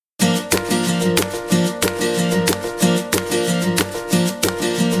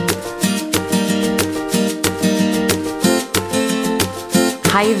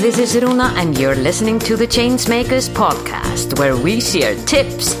Hi, this is Runa, and you're listening to the Changemakers podcast, where we share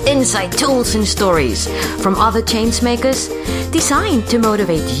tips, insight, tools, and stories from other changemakers designed to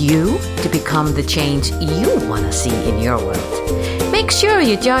motivate you to become the change you want to see in your world. Make sure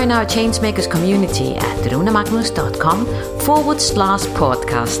you join our Changemakers community at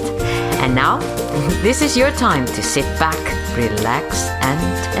runamagnus.com/podcast. And now, this is your time to sit back, relax, and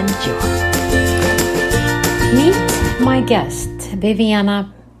enjoy. Meet my guest,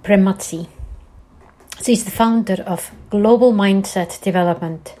 Viviana Premazzi. She's the founder of Global Mindset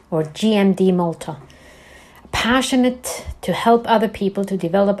Development, or GMD Malta. Passionate to help other people to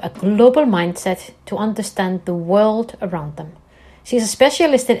develop a global mindset to understand the world around them. She's a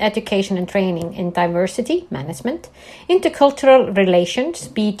specialist in education and training in diversity management, intercultural relations,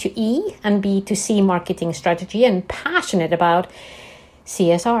 B2E and B2C marketing strategy, and passionate about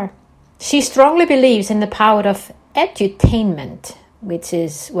CSR. She strongly believes in the power of edutainment, which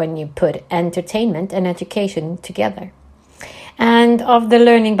is when you put entertainment and education together, and of the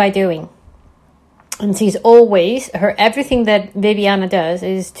learning by doing. And she's always, everything that Viviana does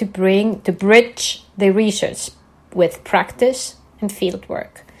is to bridge the research with practice and field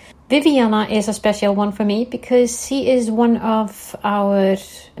work. Viviana is a special one for me because she is one of our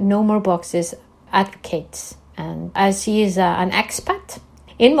No More Boxes advocates. And as she is an expat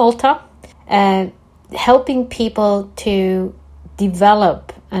in Malta, helping people to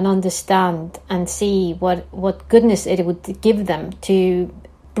develop and understand and see what goodness it would give them to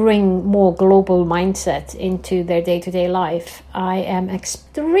bring more global mindset into their day-to-day life, I am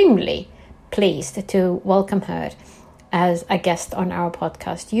extremely pleased to welcome her as a guest on our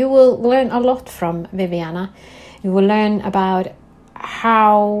podcast. You will learn a lot from Viviana. You will learn about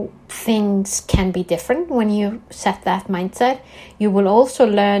how things can be different when you set that mindset. You will also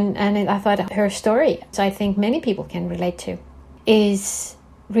learn, and I thought her story, which I think many people can relate to, is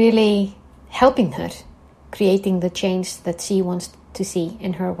really helping her creating the change that she wants to see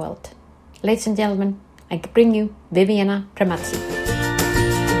in her world. Ladies and gentlemen, I bring you Viviana Premazzi.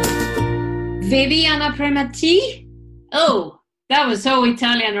 Viviana Premazzi? Oh, that was so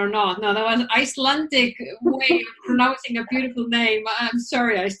Italian or not? No, that was Icelandic way of pronouncing a beautiful name. I'm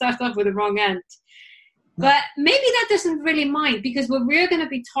sorry, I started off with the wrong end. But maybe that doesn't really mind, because what we're going to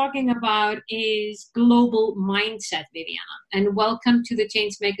be talking about is global mindset, Viviana. And welcome to the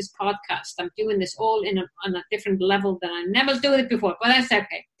Changemakers podcast. I'm doing this all on a different level than I never done it before, but that's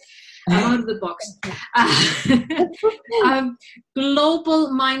okay. I'm out of the box.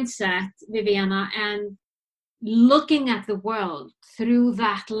 Global mindset, Viviana, and looking at the world through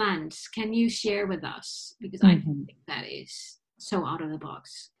that lens. Can you share with us? Because I think that is so out of the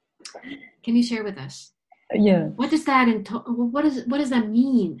box. Can you share with us? Yeah. What does that what does that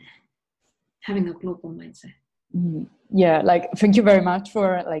mean? Having a global mindset. Yeah, thank you very much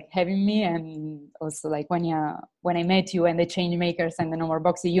for having me, and also when I met you and the Changemakers and the No More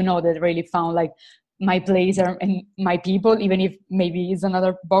Boxes, that really found my place and my people, even if maybe it's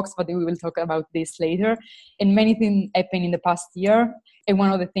another box, but we will talk about this later. And many things happened in the past year, and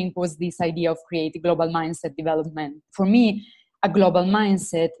one of the things was this idea of creating global mindset development. For me, a global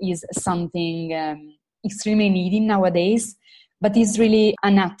mindset is something extremely needed nowadays, but it's really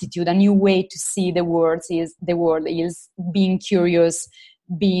an attitude, a new way to see the world is being curious,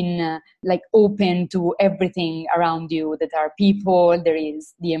 being open to everything around you. That are people, there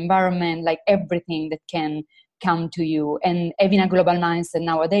is the environment, everything that can come to you. And having a global mindset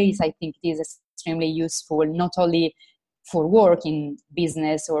nowadays, I think it is extremely useful, not only for work in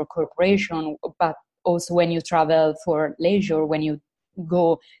business or corporation, but also when you travel for leisure, when you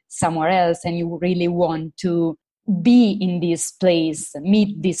go somewhere else and you really want to be in this place,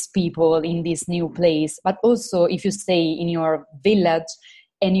 meet these people in this new place. But also if you stay in your village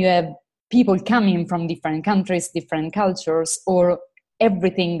and you have people coming from different countries, different cultures, or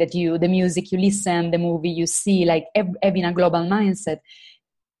everything that the music you listen, the movie you see, having a global mindset,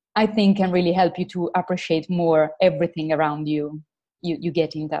 I think can really help you to appreciate more everything around you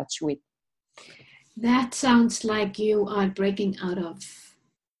get in touch with. That sounds like you are breaking out of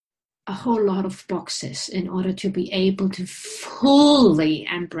a whole lot of boxes in order to be able to fully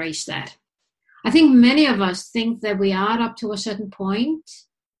embrace that. I think many of us think that we are up to a certain point.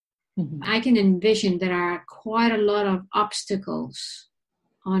 I can envision there are quite a lot of obstacles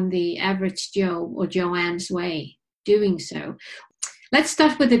on the average Joe or Joanne's way doing so. Let's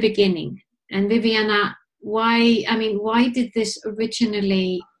start with the beginning. And Viviana, why did this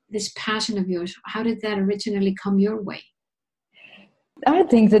passion of yours, how did that originally come your way? I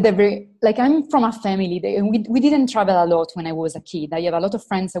think that I'm from a family. We didn't travel a lot when I was a kid. I have a lot of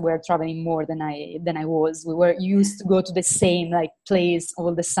friends that were traveling more than I was. We were used to go to the same like place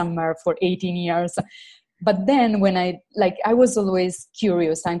all the summer for 18 years. But then when I was always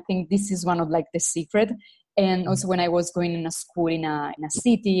curious. I think this is one of like the secret. And also when I was going in a school in a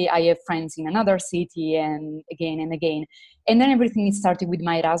city, I have friends in another city and again and again. And then everything started with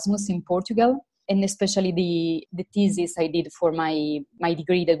my Erasmus in Portugal. And especially the thesis I did for my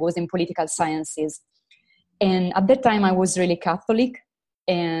degree that was in political sciences. And at that time I was really Catholic,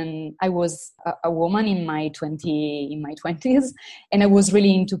 and I was a woman in my 20s, and I was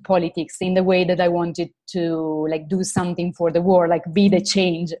really into politics in the way that I wanted to like do something for the world, like be the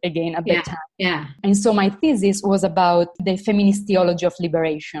change again at that time. Yeah. And so my thesis was about the feminist theology of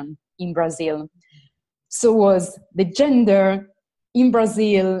liberation in Brazil. So was the gender in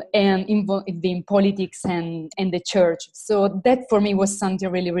Brazil and in politics and the church. So that for me was something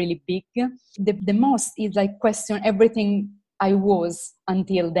really, really big. The most is like question everything I was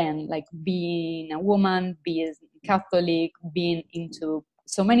until then, like being a woman, being Catholic, being into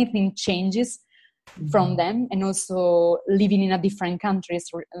so many things changes from them, and also living in a different countries,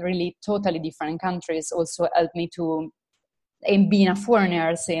 really totally different countries also helped me to. And being a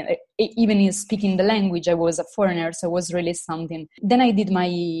foreigner, even in speaking the language, I was a foreigner, so it was really something. Then I did my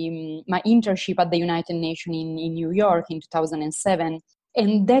internship at the United Nations in New York in 2007,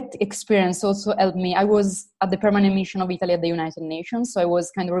 and that experience also helped me. I was at the permanent mission of Italy at the United Nations, so I was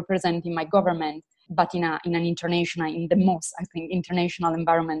kind of representing my government, but in the most, I think, international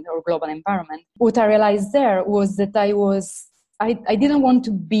environment or global environment. What I realized there was that I didn't want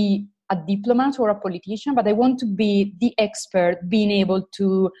to be a diplomat or a politician, but I want to be the expert, being able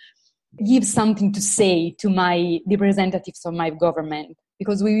to give something to say to the representatives of my government.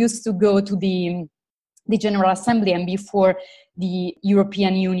 Because we used to go to the General Assembly, and before the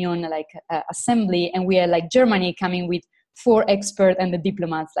European Union assembly, and we had like Germany coming with 4 experts and the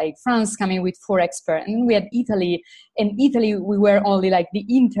diplomats, like France coming with 4 experts, and we had Italy. And Italy, we were only like the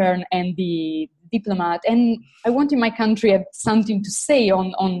intern and the diplomat, and I wanted my country had something to say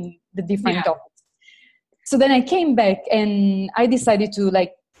on the different topics. So then I came back and I decided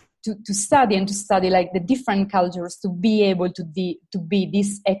to study like the different cultures, to be able to be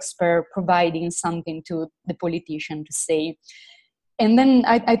this expert providing something to the politician to say. And then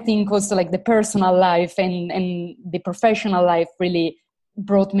I think also like the personal life and the professional life really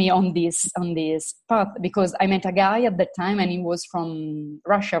brought me on this path, because I met a guy at that time, and he was from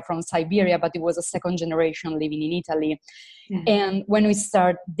Russia, from Siberia, but he was a second generation living in Italy. Mm-hmm. And when we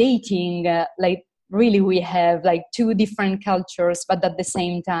start dating, really we have like 2 different cultures, but at the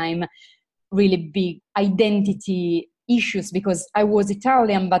same time really big identity issues, because I was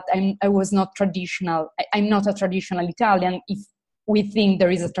Italian, but I was not traditional. I'm not a traditional Italian, if we think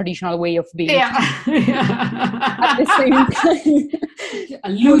there is a traditional way of being. Yeah. At the same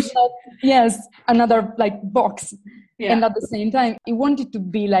time, yes, another like box. Yeah. And at the same time, he wanted to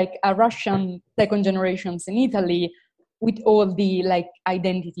be like a Russian second generations in Italy, with all the like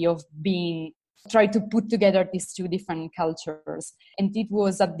identity of being, try to put together these 2 different cultures. And it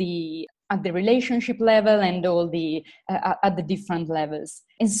was at the relationship level and all the at the different levels.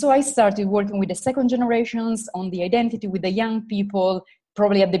 And so I started working with the second generations on the identity with the young people.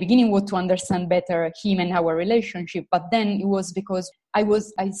 Probably at the beginning was to understand better him and our relationship, but then it was because I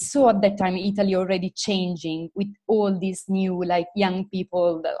saw at that time Italy already changing with all these new like young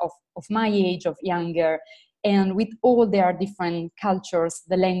people of my age, of younger, and with all their different cultures,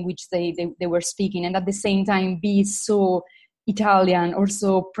 the language they were speaking, and at the same time be so Italian, or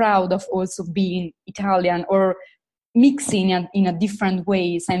so proud of also being Italian, or mixing in a different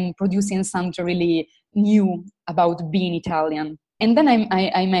ways and producing something really new about being Italian. And then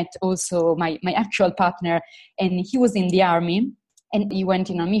I met also my actual partner, and he was in the army, and he went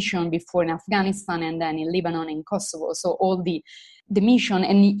in a mission before in Afghanistan and then in Lebanon and Kosovo. So all the mission,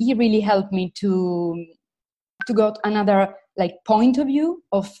 and he really helped me to got another like point of view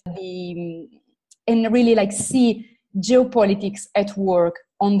of and really like see geopolitics at work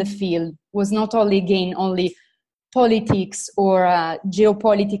on the field. Was not only politics or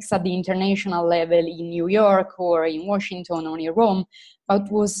geopolitics at the international level in New York or in Washington or in Rome,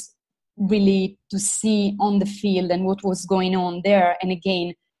 but was really to see on the field and what was going on there. And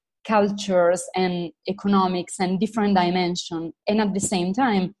again, cultures and economics and different dimensions. And at the same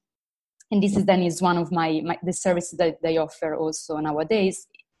time, and this is one of the services that they offer also nowadays,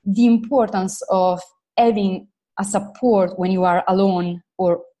 the importance of having a support when you are alone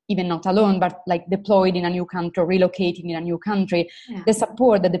or even not alone, but like deployed in a new country, relocating in a new country, the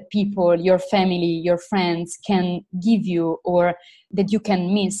support that the people, your family, your friends can give you or that you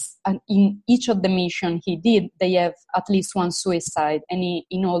can miss. And in each of the mission he did, they have at least one suicide. And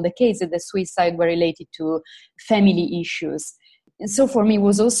in all the cases, the suicide were related to family issues. And so for me, it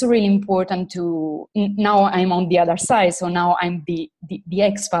was also really important to, now I'm on the other side. So now I'm the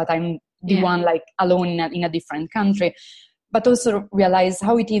expat. I'm the one like alone in a different country. But also realize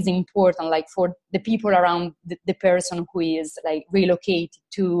how it is important, like for the people around the person who is like relocated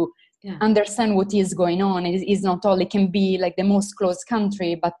to understand what is going on. It is not only can be like the most close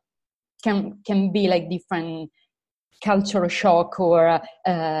country, but can be like different cultural shock or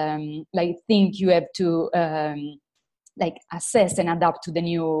like think you have to like assess and adapt to the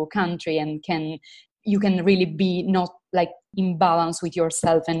new country, and you can really be not like in balance with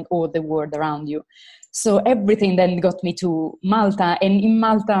yourself and all the world around you. So everything then got me to Malta. And in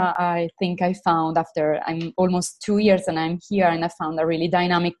Malta, I think I found, after I'm almost 2 years and I'm here, and I found a really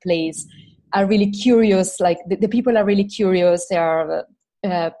dynamic place, are really curious, like the people are really curious. They are,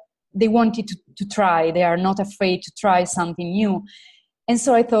 they wanted to try. They are not afraid to try something new. And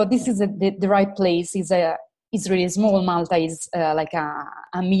so I thought this is the right place. It's really small. Malta is like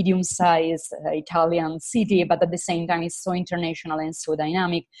a medium-sized Italian city, but at the same time, it's so international and so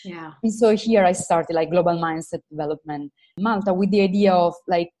dynamic. Yeah. And so here I started like global mindset development Malta with the idea of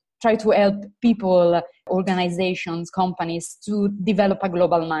like try to help people, organizations, companies to develop a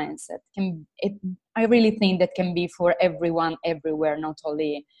global mindset. I really think that can be for everyone, everywhere, not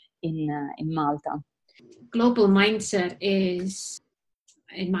only in Malta. Global mindset is,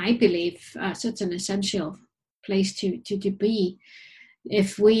 in my belief, such an essential place to be.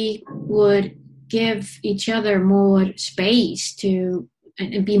 If we would give each other more space to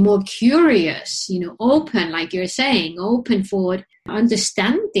and be more curious, open, like you're saying, open for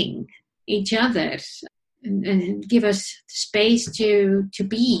understanding each other and give us space to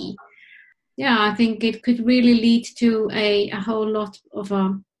be. Yeah, I think it could really lead to a whole lot of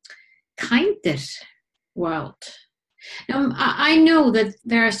a kinder world. Now, I know that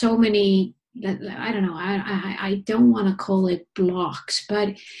there are so many, I don't know, I don't want to call it blocks,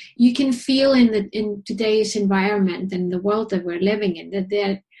 but you can feel in today's environment and the world that we're living in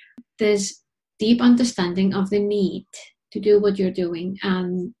that there's deep understanding of the need to do what you're doing,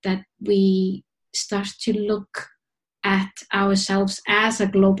 and that we start to look at ourselves as a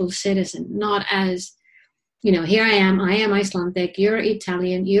global citizen, not as, here I am Icelandic, you're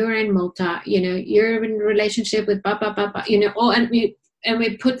Italian, you're in Malta, you're in a relationship with and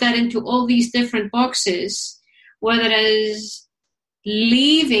we put that into all these different boxes, whether it is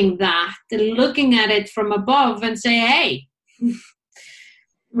leaving that and looking at it from above and say, hey,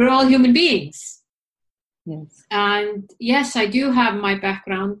 we're all human beings. Yes. And yes, I do have my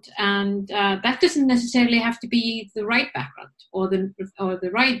background, and that doesn't necessarily have to be the right background or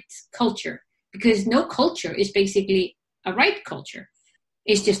the right culture, because no culture is basically a right culture.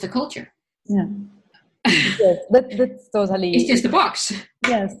 It's just a culture. Yeah. Yes, that's totally. It's just a box.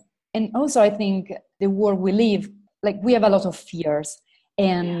 Yes, and also I think the world we live, like we have a lot of fears,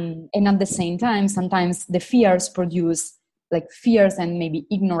 and at the same time, sometimes the fears produce and maybe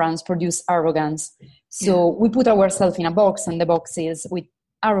ignorance produce arrogance. So we put ourselves in a box, and the box is with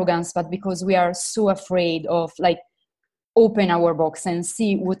arrogance, but because we are so afraid of like open our box and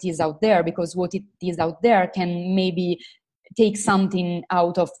see what is out there, because what it is out there can maybe take something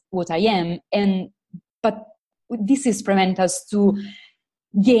out of what I am, but this is prevent us to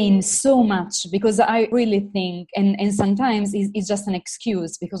gain so much, because I really think, and sometimes it's just an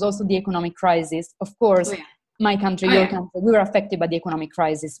excuse, because also the economic crisis, of course, my country, your country, we were affected by the economic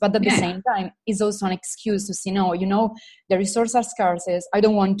crisis, but at the same time, it's also an excuse to say, no, the resources are scarce. I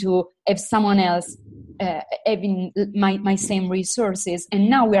don't want to have someone else having my same resources. And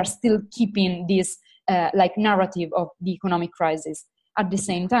now we are still keeping this like narrative of the economic crisis. At the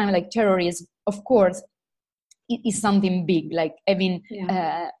same time, like terrorism, of course, it is something big, like having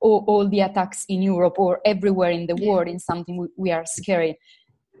all the attacks in Europe or everywhere in the world is something we are scary.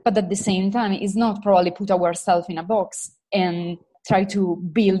 But at the same time, it's not probably put ourselves in a box and try to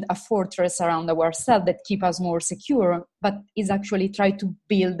build a fortress around ourselves that keep us more secure, but is actually try to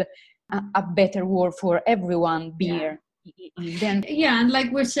build a better world for everyone here. And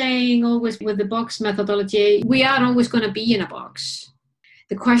like we're saying always with the box methodology, we are always going to be in a box.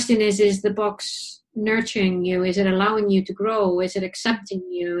 The question is the box nurturing you? Is it allowing you to grow? Is it accepting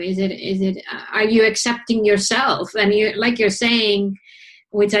you? Are you accepting yourself? And you're saying,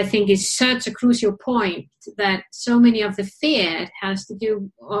 which I think is such a crucial point, that so many of the fear has to do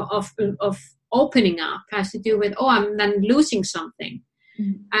of opening up, has to do with, I'm then losing something.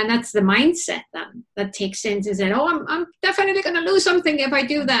 And that's the mindset that takes in to say, oh, I'm definitely going to lose something if I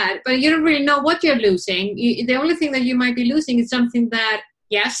do that. But you don't really know what you're losing. The only thing that you might be losing is something that,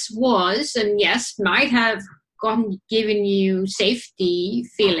 yes, was, and yes, might have given you safety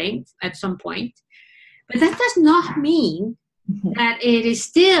feeling at some point. But that does not mean that it is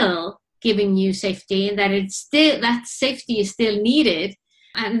still giving you safety, and that safety is still needed.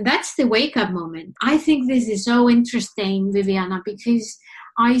 And that's the wake-up moment. I think this is so interesting, Viviana, because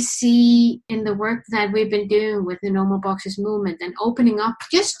I see in the work that we've been doing with the No More Boxes movement and opening up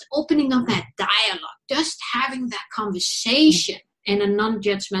that dialogue, just having that conversation in a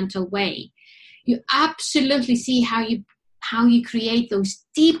non-judgmental way. You absolutely see how you create those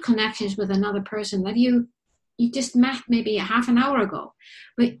deep connections with another person that you just met maybe a half an hour ago,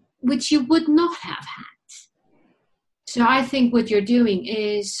 but which you would not have had. So I think what you're doing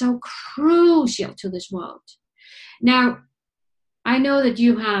is so crucial to this world. Now, I know that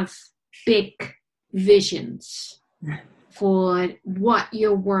you have big visions for what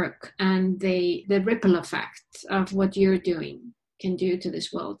your work and the ripple effect of what you're doing can do to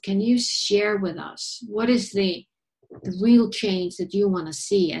this world. Can you share with us what is the real change that you want to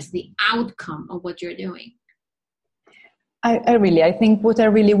see as the outcome of what you're doing? I think what I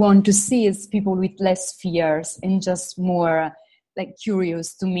really want to see is people with less fears and just more like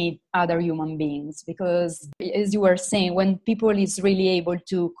curious to meet other human beings. Because as you were saying, when people is really able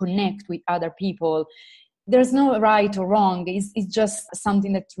to connect with other people, there's no right or wrong. It's just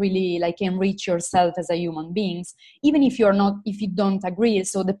something that really like enrich yourself as a human beings, even if if you don't agree.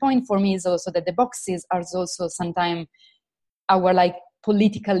 So the point for me is also that the boxes are also sometimes our like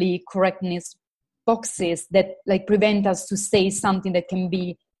politically correctness boxes that like prevent us to say something that can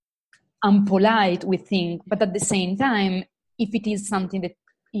be unpolite, we think, but at the same time, if it is something that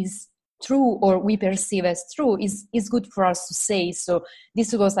is true or we perceive as true, is good for us to say. So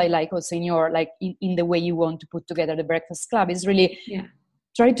this is what I like also in your like in the way you want to put together the Breakfast Club is really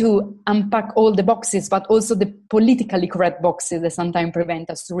try to unpack all the boxes, but also the politically correct boxes that sometimes prevent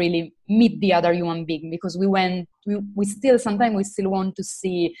us to really meet the other human being, because we still sometimes we still want to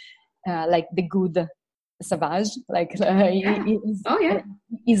see like the good savage, like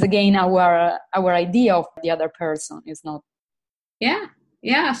is again our idea of the other person is not.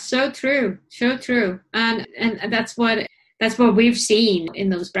 So true, and that's what we've seen in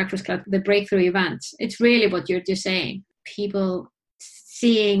those Breakfast Club, the breakthrough events. It's really what you're just saying, people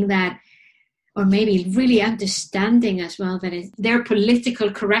seeing that, or maybe really understanding as well that their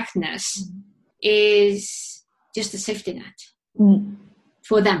political correctness is just a safety net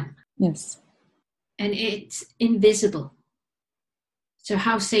for them. Yes. And it's invisible. So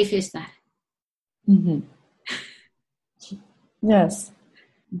how safe is that? Mm-hmm. Yes.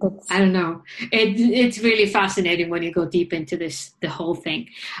 I don't know. It's really fascinating when you go deep into the whole thing.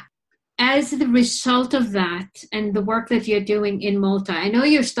 As the result of that and the work that you're doing in Malta, I know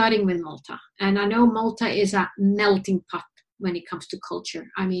you're starting with Malta, and I know Malta is a melting pot when it comes to culture.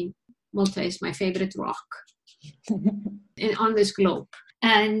 I mean, Malta is my favorite rock on this globe.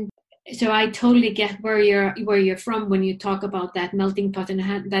 And so I totally get where you're from when you talk about that melting pot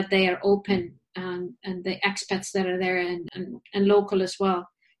and that they are open and the expats that are there and local as well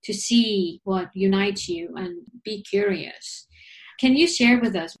to see what unites you and be curious. Can you share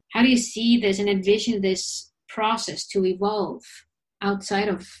with us, how do you see this and envision this process to evolve outside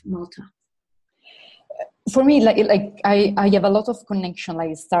of Malta? For me, like I have a lot of connection,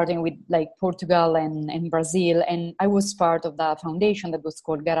 like starting with like Portugal and Brazil, and I was part of that foundation that was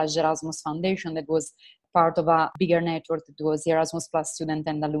called Garage Erasmus Foundation, that was part of a bigger network that was the Erasmus Plus Student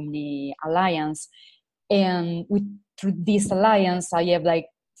and Alumni Alliance. And through this alliance, I have like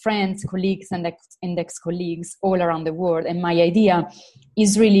friends, colleagues, and ex-colleagues all around the world. And my idea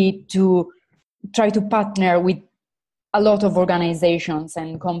is really to try to partner with a lot of organizations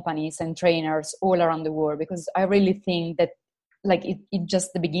and companies and trainers all around the world, because I really think that like it's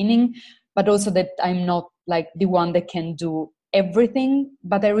just the beginning, but also that I'm not like the one that can do everything,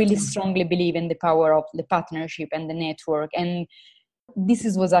 but I really strongly believe in the power of the partnership and the network. And this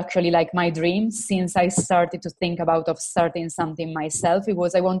was actually like my dream since I started to think about starting something myself. It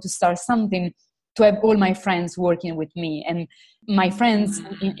was, I want to start something to have all my friends working with me. And my friends,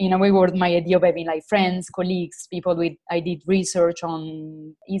 in a way, were my idea of having like friends, colleagues, people with, I did research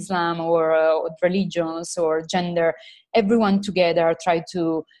on Islam or religions or gender, everyone together try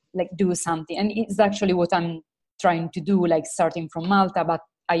to like do something. And it's actually what I'm trying to do, like starting from Malta, but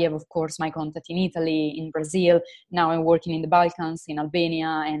I have, of course, my contact in Italy, in Brazil. Now I'm working in the Balkans, in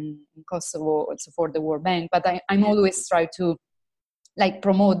Albania and in Kosovo, also for the World Bank. But I'm always trying to like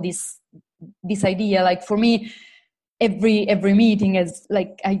promote this idea. Like for me, every meeting is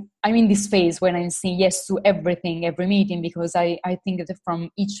like I'm in this phase when I'm saying yes to everything, every meeting, because I think that from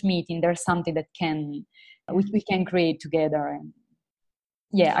each meeting there's something that we can create together. And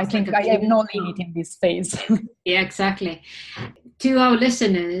yeah, I think I have no limit in this phase. Yeah, exactly. To our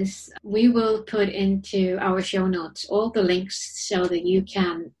listeners, we will put into our show notes all the links so that you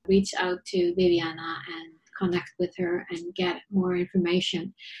can reach out to Viviana and connect with her and get more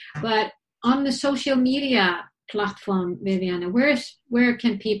information. But on the social media platform, Viviana, where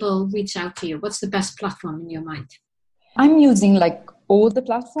can people reach out to you? What's the best platform in your mind? I'm using like all the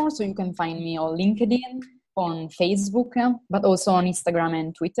platforms, so you can find me on LinkedIn, on Facebook, but also on Instagram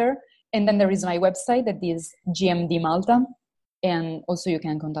and Twitter. And then there is my website that is GMD Malta. And also you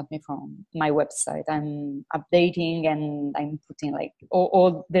can contact me from my website. I'm updating and I'm putting like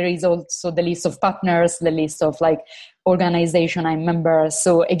all there is also the list of partners, the list of like organization I'm member.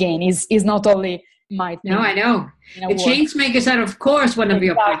 So again, is not only my thing. No, I know. The Changemakers are of course one of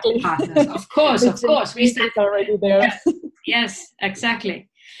your partners. Of course. We stand already there. Yes, exactly.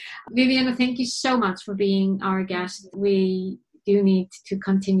 Viviana, thank you so much for being our guest. We do need to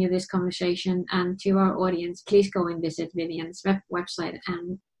continue this conversation, and to our audience, please go and visit Viviana's website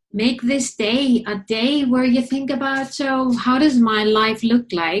and make this day a day where you think about, so how does my life look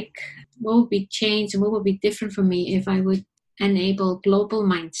like? What would be changed and what would be different for me if I would enable global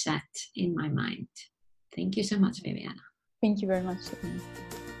mindset in my mind? Thank you so much, Viviana. Thank you very much.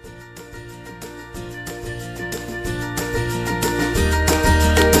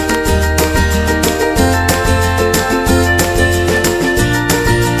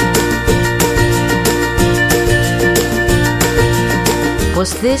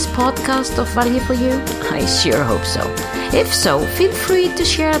 Was this podcast of value for you? I sure hope so. If so, feel free to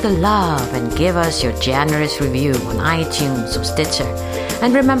share the love and give us your generous review on iTunes or Stitcher.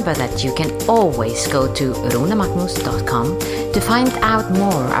 And remember that you can always go to runemagnus.com to find out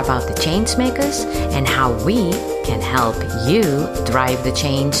more about the Changemakers and how we can help you drive the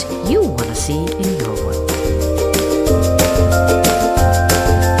change you want to see in your world.